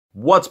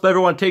What's up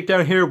everyone,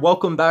 Takedown here.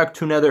 Welcome back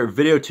to another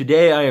video.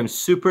 Today I am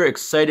super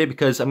excited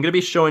because I'm going to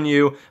be showing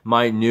you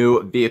my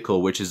new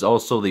vehicle, which is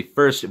also the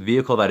first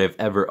vehicle that I've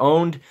ever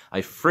owned. I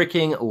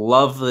freaking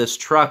love this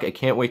truck. I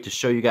can't wait to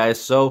show you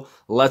guys, so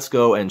let's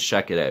go and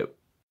check it out.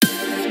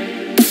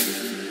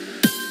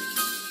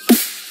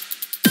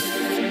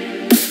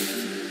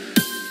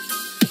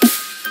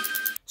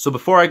 So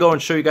before I go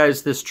and show you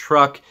guys this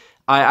truck,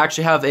 I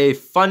actually have a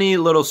funny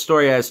little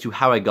story as to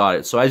how I got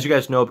it. So as you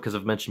guys know, because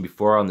I've mentioned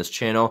before on this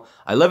channel,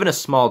 I live in a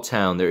small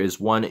town. There is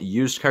one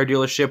used car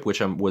dealership,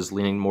 which I was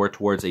leaning more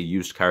towards a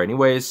used car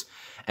anyways.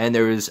 And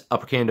there is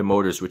Upper Canada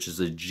Motors, which is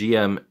a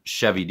GM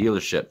Chevy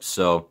dealership.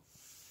 So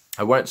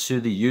I went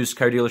to the used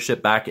car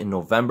dealership back in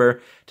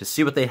November to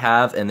see what they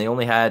have. And they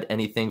only had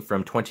anything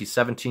from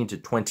 2017 to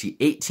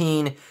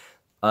 2018.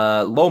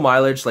 Low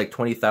mileage, like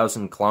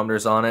 20,000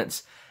 kilometers on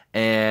it.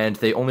 And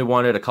they only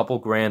wanted a couple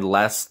grand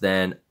less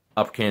than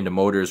Upper Canada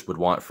Motors would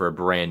want for a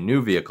brand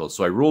new vehicle.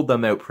 So I ruled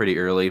them out pretty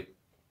early.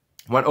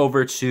 Went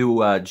over to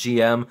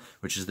GM,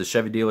 which is the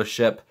Chevy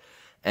dealership,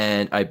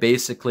 and I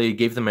basically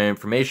gave them my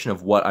information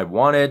of what I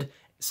wanted.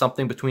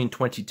 Something between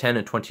 2010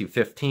 and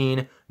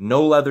 2015.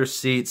 No leather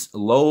seats,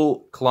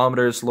 low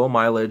kilometers, low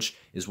mileage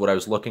is what I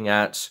was looking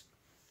at.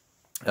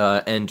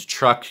 And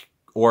truck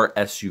or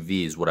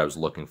SUV is what I was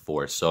looking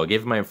for. So I gave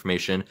them my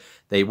information.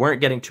 They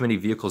weren't getting too many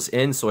vehicles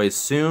in, so I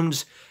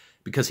assumed,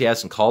 because he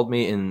hasn't called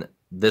me in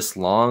this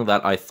long,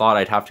 that I thought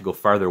I'd have to go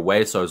farther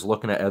away. So I was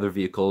looking at other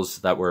vehicles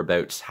that were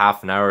about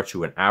half an hour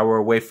to an hour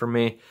away from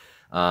me.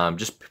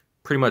 Just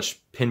pretty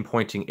much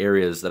pinpointing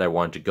areas that I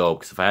wanted to go,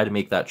 because if I had to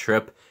make that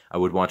trip, I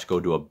would want to go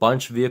to a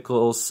bunch of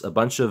vehicles, a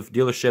bunch of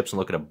dealerships, and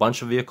look at a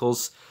bunch of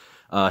vehicles.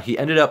 He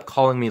ended up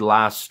calling me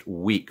last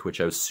week, which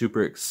I was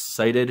super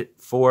excited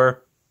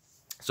for.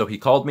 So he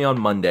called me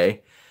on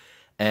Monday,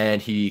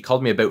 and he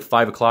called me about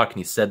 5 o'clock, and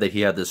he said that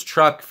he had this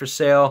truck for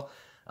sale.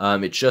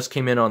 It just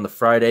came in on the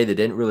Friday. They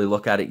didn't really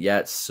look at it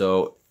yet,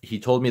 so he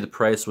told me the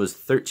price was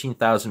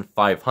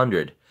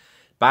 $13,500.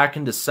 Back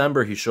in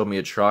December, he showed me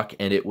a truck,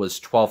 and it was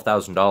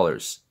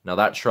 $12,000. Now,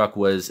 that truck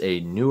was a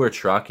newer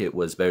truck. It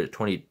was about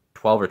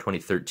 2012 or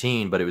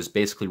 2013, but it was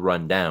basically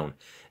run down.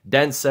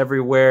 Dents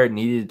everywhere,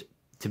 needed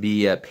to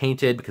be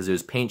painted because it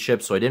was paint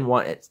chipped, so I didn't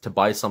want it to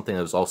buy something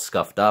that was all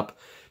scuffed up.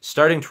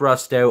 Starting to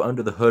rust out,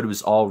 under the hood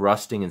was all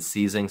rusting and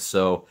seizing,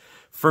 so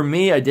for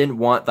me, I didn't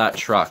want that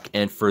truck.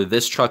 And for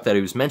this truck that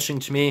he was mentioning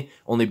to me,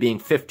 only being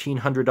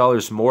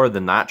 $1,500 more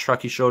than that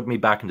truck he showed me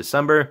back in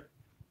December,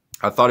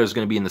 I thought it was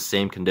going to be in the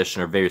same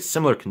condition or very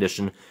similar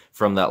condition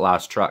from that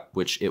last truck,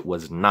 which it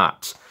was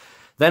not.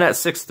 Then at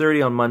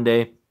 6:30 on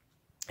Monday,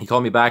 he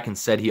called me back and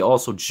said he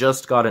also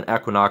just got an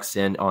Equinox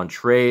in on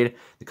trade.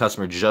 The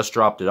customer just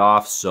dropped it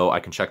off, so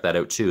I can check that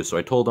out too. So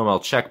I told him I'll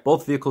check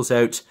both vehicles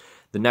out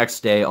the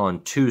next day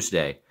on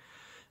Tuesday.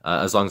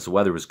 As long as the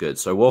weather was good.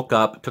 So I woke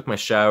up, took my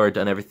shower,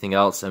 done everything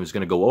else. I was going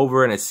to go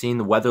over, and I seen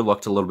the weather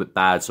looked a little bit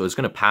bad, so I was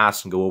going to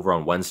pass and go over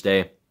on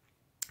Wednesday.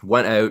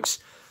 Went out.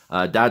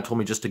 Dad told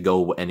me just to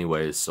go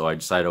anyways, so I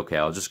decided, okay,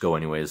 I'll just go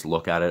anyways,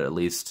 look at it at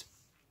least.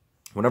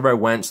 Whenever I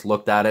went,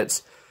 looked at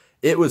it,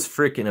 it was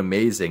freaking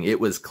amazing. It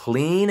was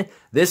clean.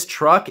 This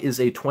truck is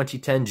a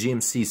 2010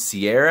 GMC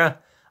Sierra.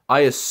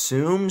 I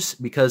assumed,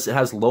 because it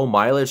has low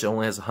mileage, it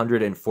only has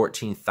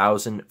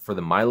 114,000 for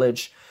the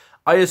mileage,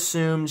 I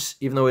assumed,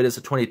 even though it is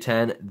a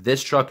 2010,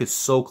 this truck is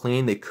so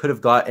clean, they could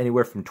have got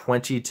anywhere from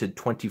 $20,000 to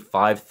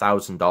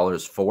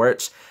 $25,000 for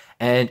it.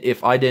 And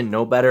if I didn't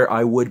know better,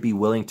 I would be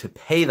willing to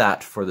pay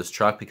that for this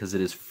truck because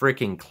it is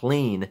freaking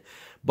clean.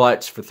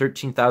 But for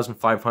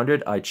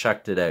 $13,500, I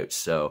checked it out.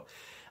 So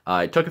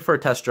I took it for a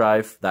test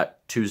drive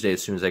that Tuesday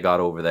as soon as I got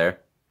over there.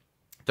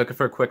 Took it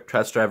for a quick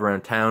test drive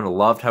around town.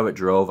 Loved how it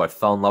drove. I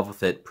fell in love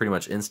with it pretty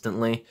much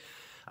instantly.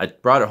 I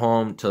brought it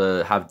home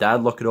to have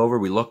Dad look it over.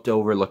 We looked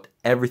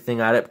everything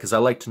at it because I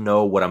like to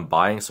know what I'm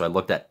buying, so I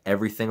looked at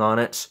everything on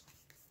it.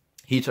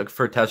 He took it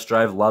for a test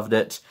drive, loved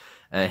it,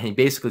 and he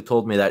basically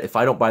told me that if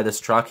I don't buy this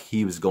truck,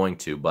 he was going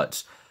to,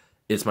 but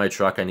it's my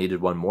truck. I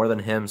needed one more than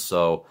him,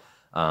 so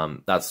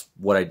that's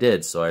what I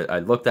did. So I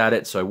looked at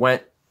it, so I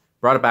went,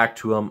 brought it back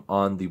to him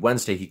on the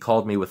Wednesday. He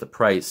called me with a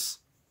price,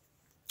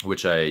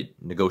 which I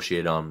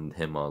negotiated on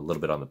him a little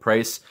bit on the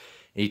price.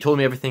 And he told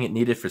me everything it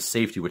needed for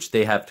safety, which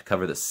they have to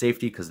cover the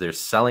safety because they're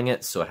selling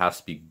it, so it has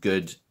to be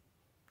good.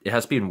 It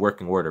has to be in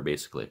working order,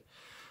 basically.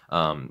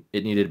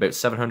 It needed about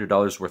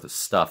 $700 worth of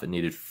stuff. It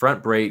needed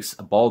front brakes,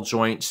 a ball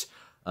joint,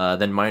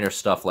 then minor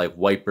stuff like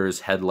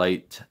wipers,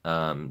 headlight,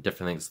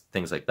 different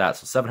things like that.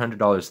 So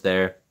 $700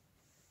 there.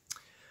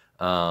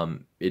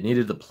 It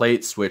needed the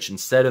plates, which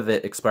instead of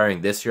it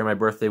expiring this year, my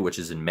birthday, which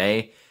is in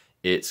May,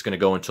 it's going to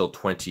go until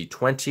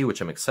 2020,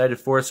 which I'm excited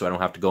for, so I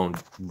don't have to go and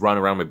run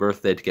around my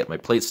birthday to get my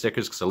plate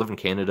stickers, because I live in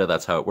Canada.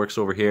 That's how it works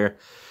over here.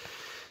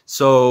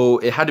 So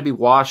it had to be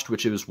washed,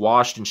 which it was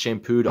washed and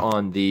shampooed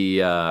on the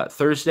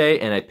Thursday,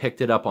 and I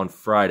picked it up on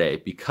Friday.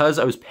 Because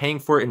I was paying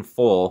for it in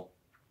full,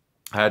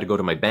 I had to go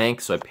to my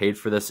bank, so I paid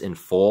for this in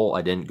full.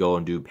 I didn't go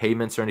and do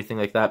payments or anything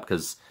like that,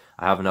 because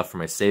I have enough for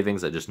my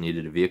savings. I just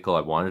needed a vehicle.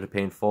 I wanted to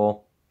pay in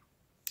full.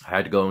 I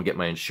had to go and get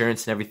my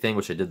insurance and everything,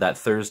 which I did that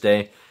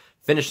Thursday.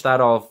 finished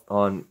that off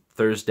on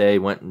Thursday,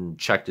 went and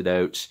checked it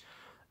out,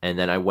 and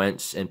then I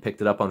went and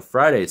picked it up on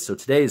Friday. So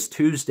today is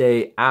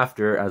Tuesday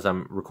after, as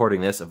I'm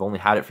recording this. I've only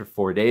had it for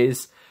 4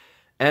 days,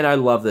 and I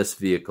love this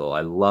vehicle.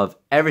 I love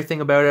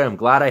everything about it. I'm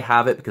glad I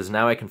have it because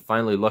now I can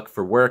finally look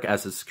for work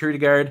as a security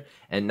guard,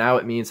 and now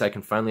it means I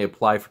can finally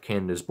apply for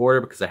Canada's border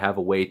because I have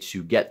a way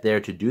to get there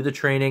to do the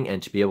training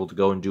and to be able to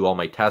go and do all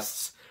my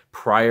tests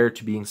prior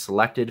to being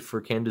selected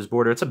for Canada's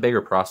border. It's a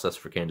bigger process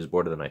for Canada's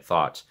border than I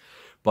thought,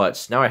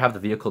 but now I have the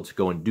vehicle to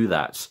go and do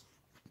that.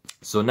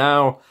 So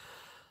now,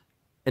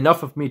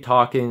 enough of me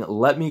talking.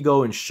 Let me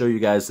go and show you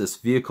guys this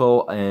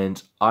vehicle,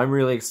 and I'm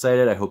really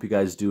excited. I hope you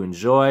guys do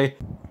enjoy.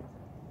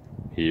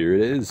 Here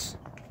it is.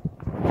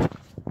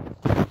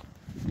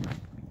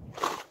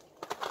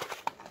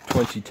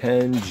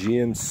 2010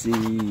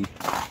 GMC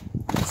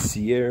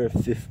Sierra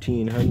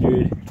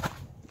 1500.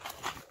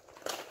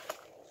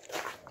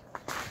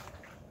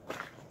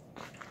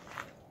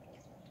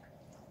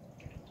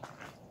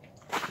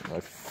 I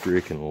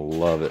freaking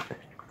love it.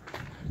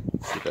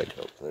 Let's see if I can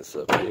open this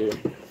up here.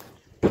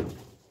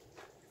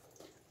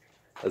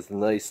 Has the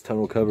nice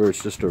tonneau cover.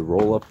 It's just a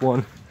roll-up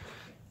one.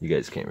 You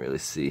guys can't really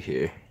see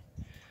here.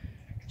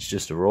 It's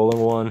just a roll-up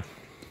one.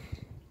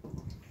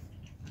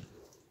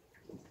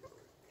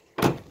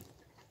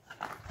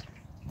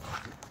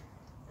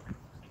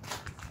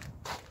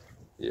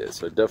 Yeah,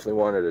 so I definitely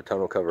wanted a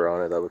tonneau cover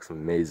on it. That looks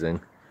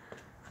amazing.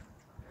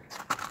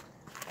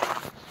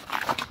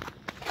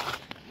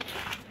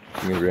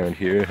 Around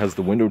here, it has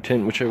the window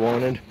tint, which I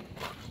wanted.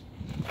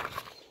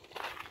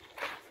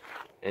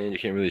 And you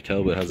can't really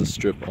tell, but it has a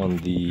strip on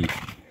the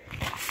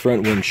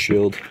front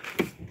windshield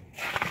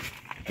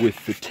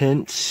with the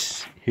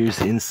tint. Here's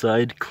the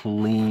inside,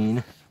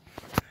 clean.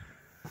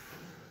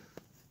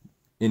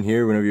 In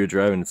here, whenever you're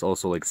driving, it's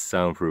also like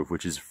soundproof,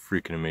 which is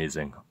freaking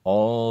amazing.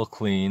 All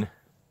clean.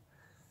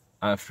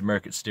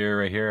 Aftermarket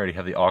stereo right here. I already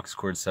have the aux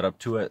cord set up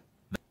to it.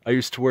 I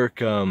used to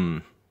work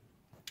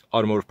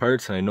automotive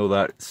parts, and I know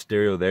that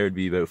stereo there would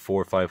be about $400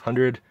 or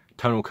 $500.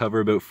 Tonneau cover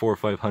about $400 or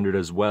 $500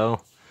 as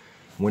well.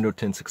 Window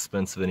tint's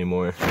expensive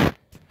anymore.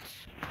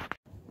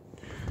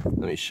 Let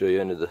me show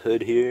you under the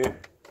hood here.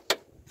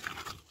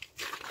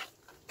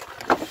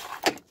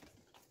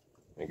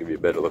 I'll give you a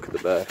better look at the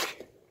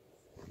back.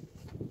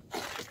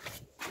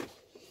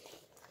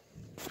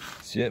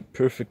 So yeah,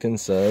 perfect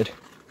inside.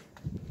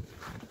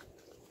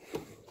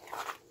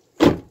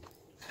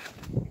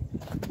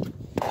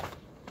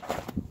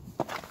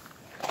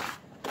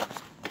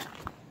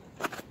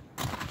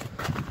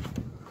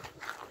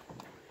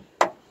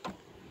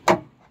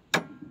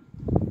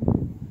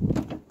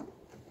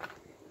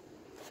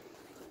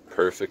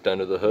 Perfect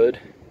under the hood.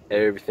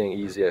 Everything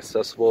easy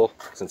accessible,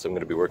 since I'm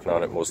going to be working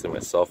on it mostly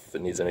myself. If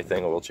it needs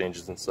anything, oil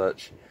changes and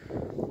such.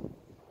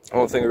 The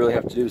only thing I really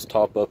have to do is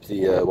top up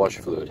the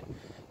washer fluid.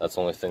 That's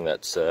the only thing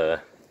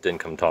that didn't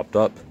come topped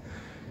up.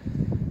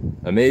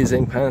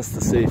 Amazing, past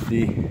the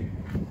safety.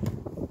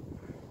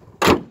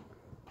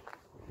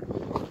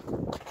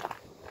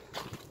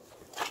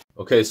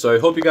 Okay, so I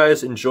hope you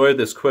guys enjoyed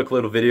this quick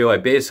little video. I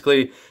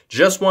basically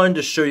just wanted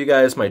to show you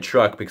guys my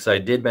truck because I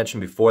did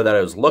mention before that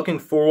I was looking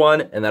for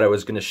one and that I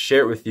was going to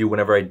share it with you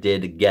whenever I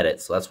did get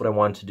it. So that's what I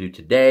wanted to do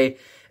today.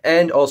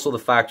 And also the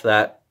fact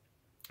that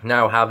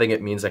now having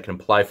it means I can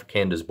apply for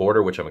Canada's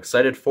border, which I'm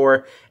excited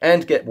for,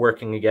 and get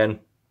working again,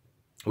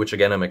 which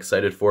again I'm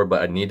excited for,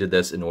 but I needed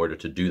this in order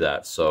to do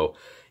that. So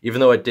even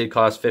though it did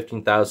cost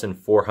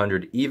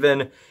 $15,400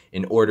 even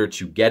in order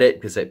to get it,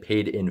 because I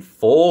paid in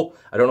full.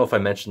 I don't know if I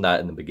mentioned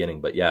that in the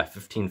beginning, but yeah,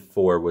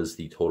 $15,400 was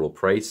the total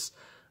price.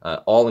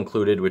 All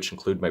included, which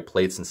include my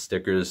plates and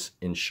stickers,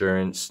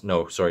 insurance,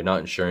 no, sorry,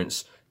 not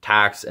insurance,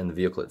 tax, and the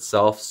vehicle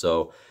itself.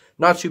 So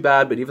not too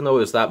bad, but even though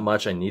it was that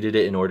much, I needed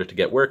it in order to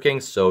get working.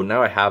 So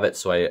now I have it,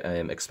 so I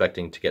am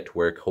expecting to get to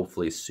work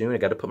hopefully soon. I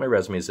got to put my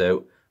resumes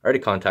out. Already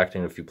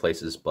contacting a few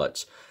places,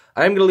 but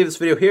I'm going to leave this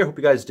video here. Hope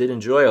you guys did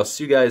enjoy. I'll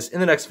see you guys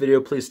in the next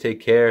video. Please take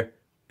care.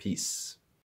 Peace.